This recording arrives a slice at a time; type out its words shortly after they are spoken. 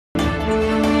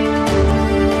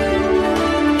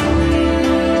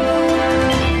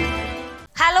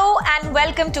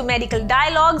welcome to Medical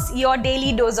Dialogues, your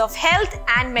daily dose of health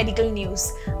and medical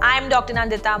news. I am Dr.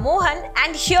 Nandita Mohan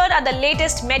and here are the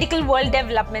latest medical world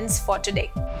developments for today.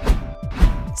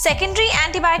 Secondary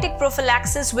antibiotic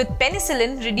prophylaxis with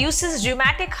penicillin reduces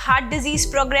rheumatic heart disease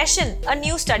progression, a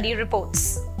new study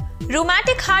reports.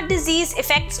 Rheumatic heart disease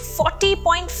affects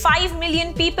 40.5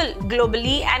 million people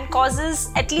globally and causes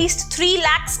at least 3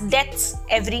 lakhs deaths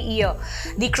every year.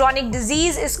 The chronic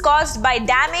disease is caused by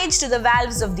damage to the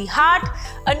valves of the heart.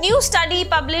 A new study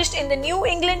published in the New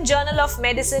England Journal of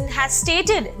Medicine has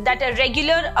stated that a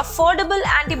regular, affordable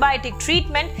antibiotic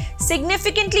treatment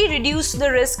significantly reduced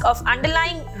the risk of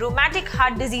underlying rheumatic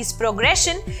heart disease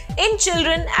progression in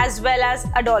children as well as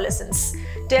adolescents.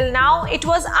 Till now, it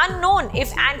was unknown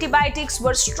if antibiotics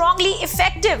were strongly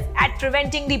effective at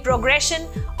preventing the progression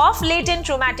of latent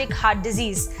rheumatic heart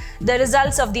disease. The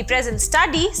results of the present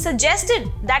study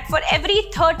suggested that for every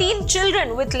 13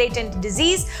 children with latent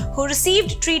disease who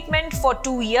received treatment for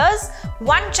 2 years,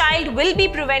 one child will be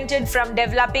prevented from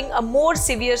developing a more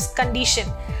severe condition.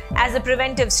 As a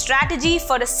preventive strategy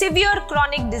for a severe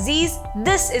chronic disease,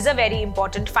 this is a very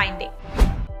important finding.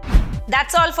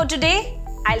 That's all for today.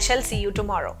 I shall see you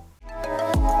tomorrow.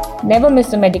 Never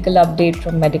miss a medical update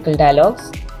from Medical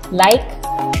Dialogues. Like,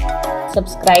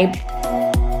 subscribe,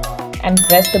 and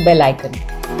press the bell icon.